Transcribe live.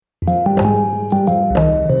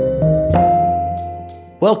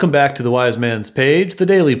Welcome back to The Wise Man's Page, the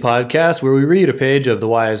daily podcast where we read a page of The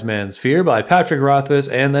Wise Man's Fear by Patrick Rothfuss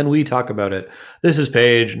and then we talk about it. This is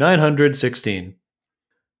page 916.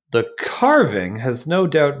 The carving has no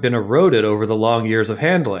doubt been eroded over the long years of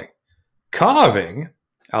handling. Carving?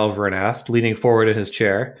 Alvarin asked, leaning forward in his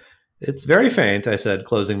chair. It's very faint, I said,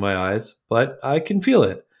 closing my eyes, but I can feel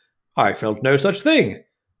it. I felt no such thing.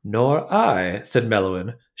 Nor I, said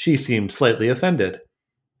Mellowin. She seemed slightly offended.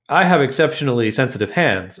 I have exceptionally sensitive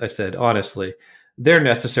hands, I said, honestly. They're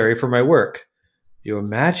necessary for my work. Your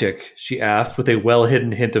magic, she asked, with a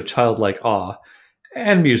well-hidden hint of childlike awe.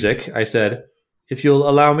 And music, I said. If you'll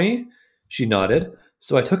allow me? She nodded.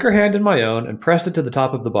 So I took her hand in my own and pressed it to the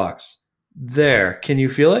top of the box. There, can you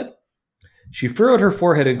feel it? She furrowed her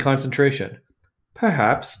forehead in concentration.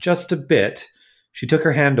 Perhaps, just a bit. She took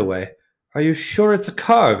her hand away. Are you sure it's a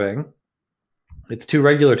carving? It's too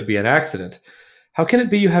regular to be an accident. How can it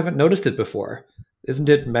be you haven't noticed it before? Isn't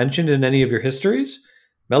it mentioned in any of your histories?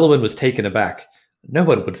 Mellowin was taken aback. No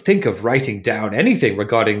one would think of writing down anything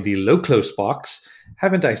regarding the Loclos box.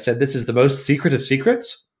 Haven't I said this is the most secret of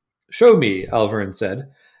secrets? Show me, Alvarin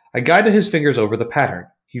said. I guided his fingers over the pattern.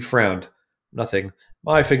 He frowned. Nothing.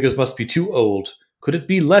 My fingers must be too old. Could it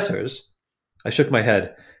be letters? I shook my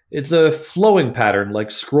head. It's a flowing pattern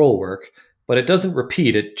like scroll work, but it doesn't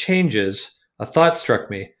repeat, it changes. A thought struck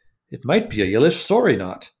me. It might be a Yillish story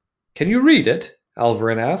knot. Can you read it?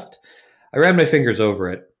 Alvarin asked. I ran my fingers over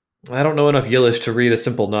it. I don't know enough Yillish to read a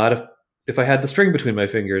simple knot if I had the string between my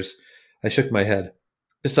fingers. I shook my head.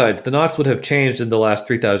 Besides, the knots would have changed in the last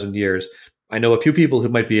 3,000 years. I know a few people who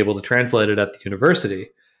might be able to translate it at the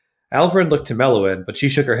university. Alvarin looked to Mellowin, but she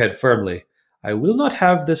shook her head firmly. I will not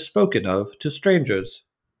have this spoken of to strangers.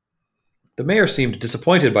 The mayor seemed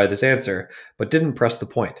disappointed by this answer, but didn't press the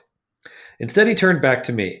point. Instead, he turned back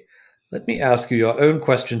to me. Let me ask you your own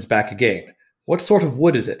questions back again. What sort of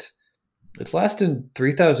wood is it? It's lasted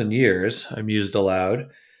 3,000 years, I mused aloud.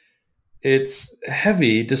 It's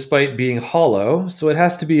heavy despite being hollow, so it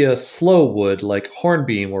has to be a slow wood like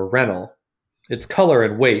hornbeam or rennel. Its color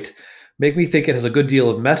and weight make me think it has a good deal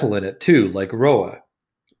of metal in it, too, like roa.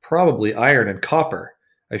 Probably iron and copper,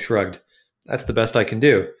 I shrugged. That's the best I can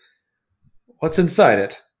do. What's inside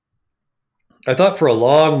it? I thought for a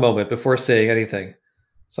long moment before saying anything.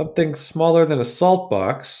 Something smaller than a salt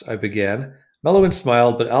box, I began. Mellowin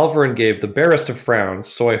smiled, but Alvarin gave the barest of frowns,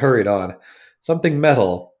 so I hurried on. Something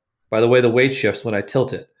metal, by the way the weight shifts when I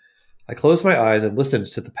tilt it. I closed my eyes and listened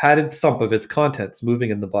to the padded thump of its contents moving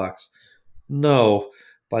in the box. No,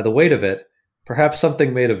 by the weight of it, perhaps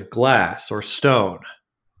something made of glass or stone.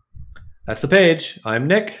 That's the page. I'm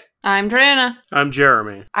Nick. I'm Triana. I'm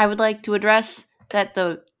Jeremy. I would like to address that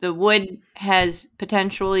the wood has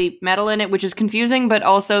potentially metal in it, which is confusing, but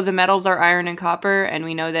also the metals are iron and copper, and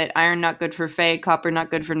we know that iron not good for Fae, copper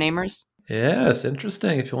not good for namers. Yes,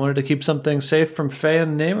 interesting. If you wanted to keep something safe from Fae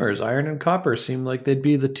and namers, iron and copper seem like they'd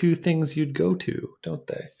be the two things you'd go to, don't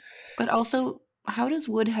they? But also, how does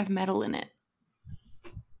wood have metal in it?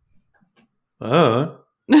 Probably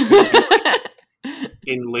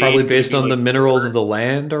based on the minerals of the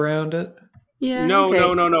land around it. Yeah. No. Okay.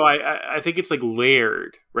 I think it's like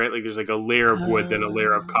layered, right? Like there's like a layer of wood, then a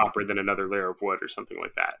layer of copper, then another layer of wood, or something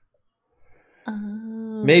like that.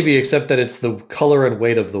 Maybe, except that it's the color and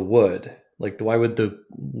weight of the wood. Like, why would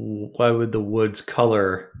the wood's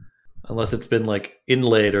color, unless it's been like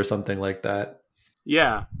inlaid or something like that?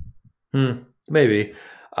 Yeah. Maybe.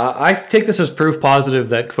 I take this as proof positive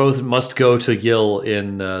that Kvothe must go to Yill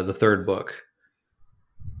in the third book,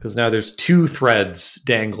 because now there's two threads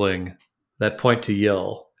dangling that point to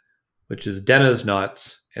Yill, which is Denna's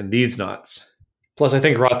knots and these knots. Plus, I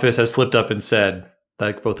think Rothfuss has slipped up and said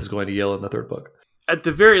that Kvothe is going to Yill in the third book. At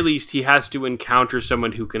the very least, he has to encounter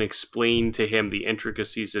someone who can explain to him the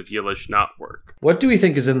intricacies of Yillish knot work. What do we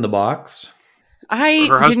think is in the box? I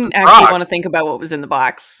didn't actually want to think about what was in the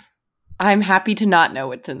box. I'm happy to not know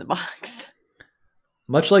what's in the box.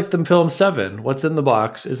 Much like the film Seven, what's in the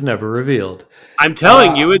box is never revealed. I'm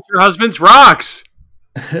telling you, it's your husband's rocks.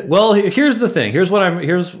 Well, here's the thing. Here's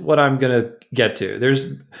what I'm gonna get to.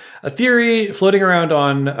 There's a theory floating around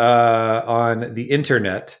on the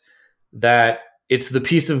internet that it's the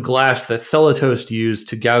piece of glass that Celatose used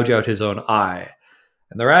to gouge out his own eye,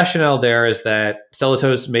 and the rationale there is that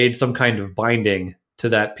Celatose made some kind of binding to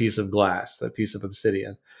that piece of glass, that piece of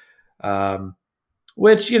obsidian,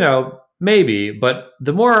 which maybe. But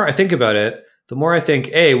the more I think about it, the more I think,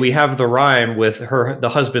 A, we have the rhyme with the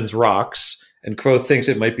husband's rocks. And Kvothe thinks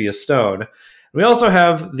it might be a stone. We also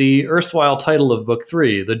have the erstwhile title of Book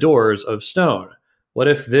 3, The Doors of Stone. What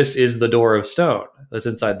if this is the door of stone that's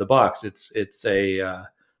inside the box? It's a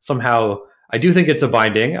somehow I do think it's a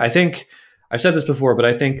binding. I think I've said this before, but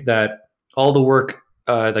I think that all the work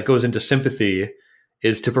that goes into sympathy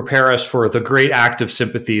is to prepare us for the great act of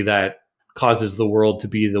sympathy that causes the world to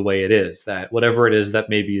be the way it is. That whatever it is that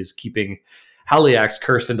maybe is keeping Haliax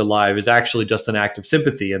cursed and alive is actually just an act of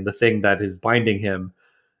sympathy, and the thing that is binding him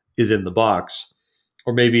is in the box.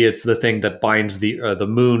 Or maybe it's the thing that binds the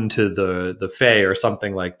moon to the Fae or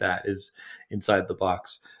something like that is inside the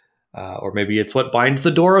box. Or maybe it's what binds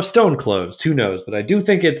the door of stone closed. Who knows? But I do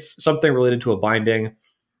think it's something related to a binding.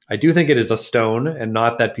 I do think it is a stone and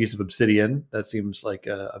not that piece of obsidian. That seems like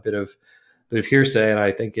a bit of hearsay, and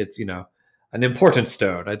I think it's, an important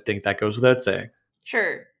stone. I think that goes without saying.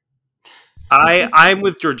 Sure. I'm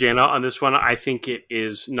with Georgiana on this one. I think it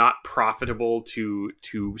is not profitable to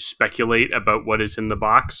speculate about what is in the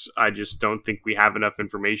box. I just don't think we have enough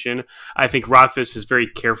information. I think Rothfuss has very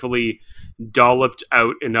carefully dolloped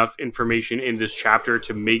out enough information in this chapter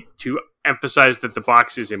to emphasize that the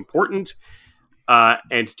box is important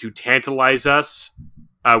and to tantalize us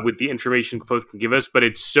with the information Kvothe can give us. But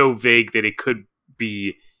it's so vague that it could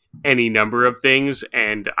be any number of things,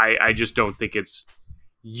 and I just don't think it's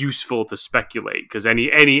useful to speculate, because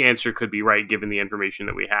any answer could be right given the information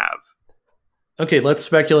that we have. Okay, let's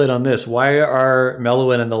speculate on this. Why are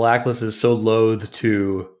Meluan and the Lacklesses so loath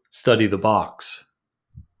to study the box?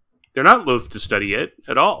 They're not loath to study it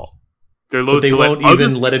at all. They're loath They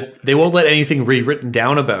won't let anything rewritten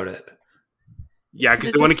down about it. Yeah,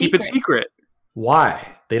 because they want to keep it secret.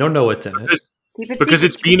 Why? They don't know what's in it. Because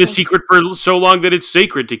it's been a secret for so long that it's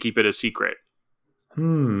sacred to keep it a secret.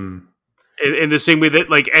 In the same way that,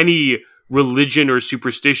 like, any religion or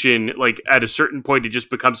superstition, like, at a certain point, it just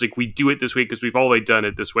becomes like, we do it this way because we've always done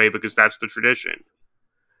it this way because that's the tradition.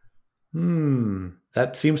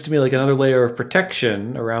 That seems to me like another layer of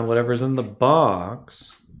protection around whatever's in the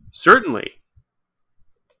box. Certainly.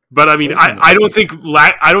 But I mean, I don't think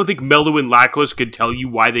Melu and Lackless could tell you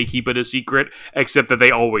why they keep it a secret, except that they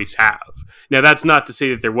always have. Now, that's not to say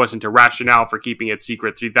that there wasn't a rationale for keeping it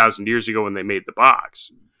secret 3,000 years ago when they made the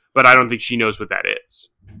box. But I don't think she knows what that is.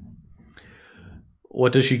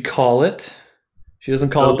 What does she call it? She doesn't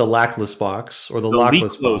call it the Lackless box or the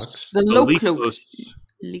Lackless box. The Leclos.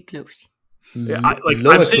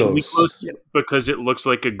 I'm saying Leclos because it looks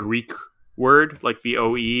like a Greek word, like the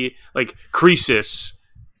OE. Like Croesus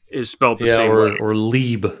is spelled the same way. Or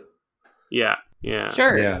Loeb. Yeah.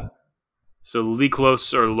 Sure. Yeah. So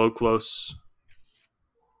Leclos or Loclos.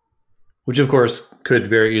 Which, of course, could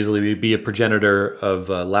very easily be a progenitor of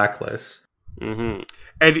Lackless. Mm-hmm.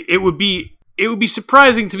 And it would be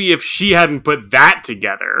surprising to me if she hadn't put that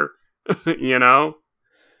together.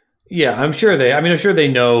 Yeah, I'm sure they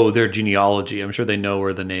know their genealogy. I'm sure they know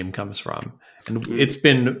where the name comes from. And it's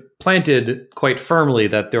been planted quite firmly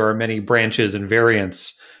that there are many branches and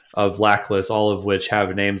variants of Lackless, all of which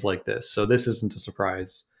have names like this. So this isn't a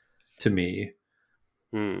surprise to me.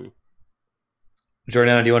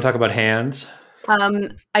 Jordana, do you want to talk about hands?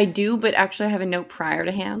 I do, but actually I have a note prior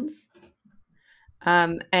to hands.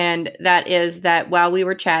 And that is that while we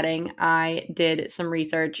were chatting, I did some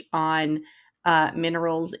research on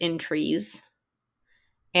minerals in trees.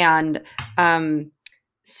 And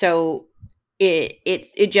so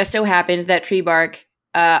it just so happens that tree bark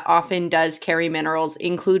often does carry minerals,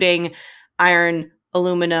 including iron,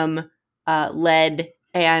 aluminum, lead,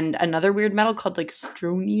 and another weird metal called like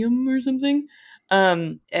strontium or something.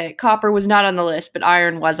 Copper was not on the list, but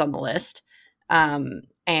iron was on the list. And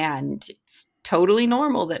it's totally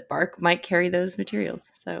normal that bark might carry those materials.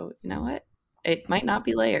 So, you know what? It might not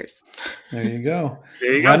be layers. There you go.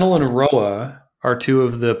 Rennell and Roa are two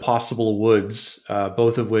of the possible woods,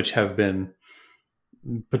 both of which have been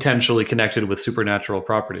potentially connected with supernatural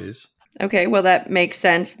properties. Okay, well, that makes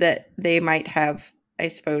sense that they might have, I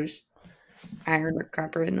suppose, iron or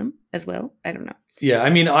copper in them as well. I don't know. Yeah, I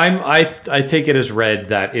mean, I take it as read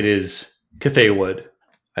that it is Kvothe wood.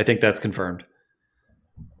 I think that's confirmed.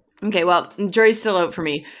 Okay, well, jury's still out for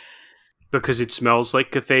me. Because it smells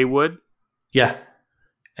like Kvothe wood? Yeah.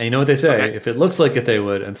 And you know what they say? Okay. If it looks like Kvothe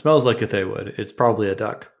wood and smells like Kvothe wood, it's probably a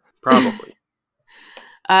duck. Probably.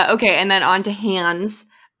 Okay, and then on to hands.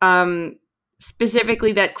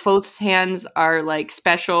 Specifically that Kvothe's hands are like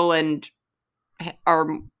special and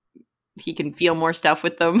he can feel more stuff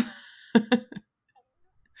with them.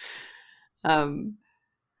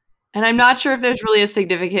 And I'm not sure if there's really a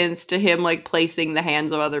significance to him like placing the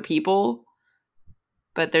hands of other people,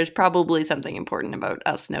 but there's probably something important about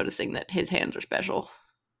us noticing that his hands are special,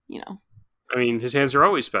 I mean, his hands are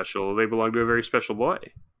always special. They belong to a very special boy.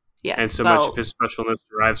 Yes. And so much of his specialness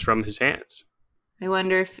derives from his hands. I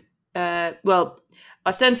wonder if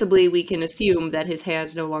ostensibly we can assume that his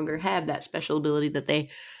hands no longer have that special ability that they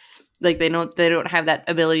don't have that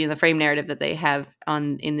ability in the frame narrative that they have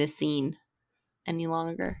in this scene any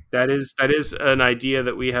longer. That is an idea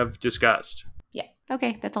that we have discussed. Yeah.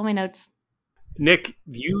 Okay, that's all my notes. Nick,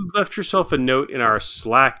 you left yourself a note in our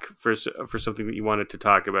Slack for something that you wanted to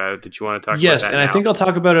talk about. Did you want to talk about that? Yes, and now? I think I'll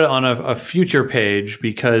talk about it on a future page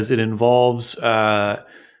because it involves the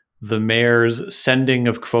mayor's sending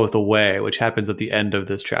of Kvothe away, which happens at the end of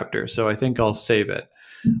this chapter. So I think I'll save it.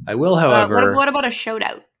 I will, however... what about a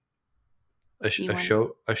shout-out? A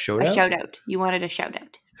shout-out? A shout-out. You wanted a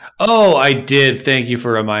shout-out. Oh, I did. Thank you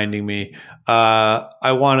for reminding me.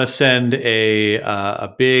 I want to send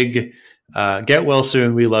a big... get well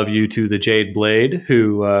soon, we love you to the Jade Blade,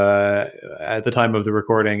 who at the time of the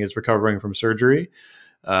recording is recovering from surgery.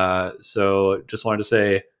 So just wanted to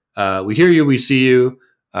say, we hear you, we see you.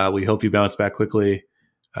 We hope you bounce back quickly.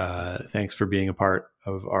 Thanks for being a part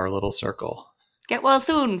of our little circle. Get well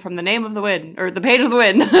soon from the name of the wind, or the page of the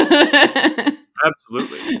wind.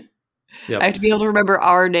 Absolutely. Yep. I have to be able to remember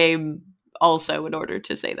our name also in order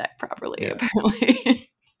to say that properly, apparently.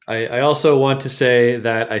 I also want to say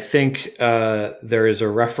that I think there is a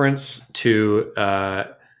reference to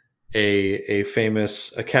a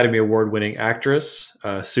famous Academy Award-winning actress,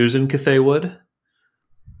 Susan Kvothe.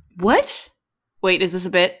 What? Wait, is this a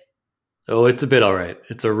bit? Oh, it's a bit, all right.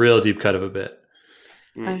 It's a real deep cut of a bit.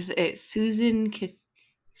 Susan Kvothe.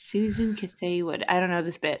 I don't know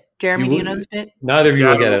this bit. Jeremy, do you know this bit? Neither of you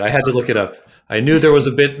will get it. I had to look it up. I knew there was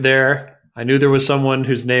a bit there. I knew there was someone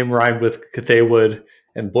whose name rhymed with Kvothe.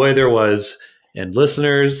 And boy, there was. And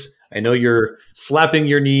listeners, I know you're slapping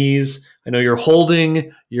your knees. I know you're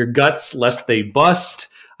holding your guts lest they bust.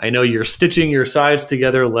 I know you're stitching your sides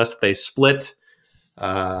together lest they split.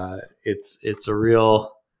 It's a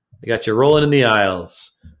real... I got you rolling in the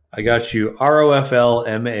aisles. I got you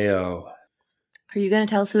ROFLMAO. Are you going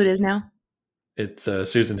to tell us who it is now? It's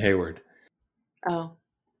Susan Hayward. Oh.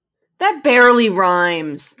 That barely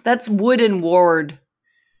rhymes. That's Wood and Ward.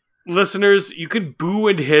 Listeners, you can boo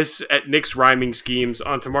and hiss at Nick's rhyming schemes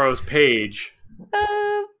on tomorrow's page.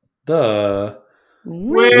 The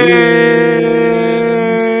Win!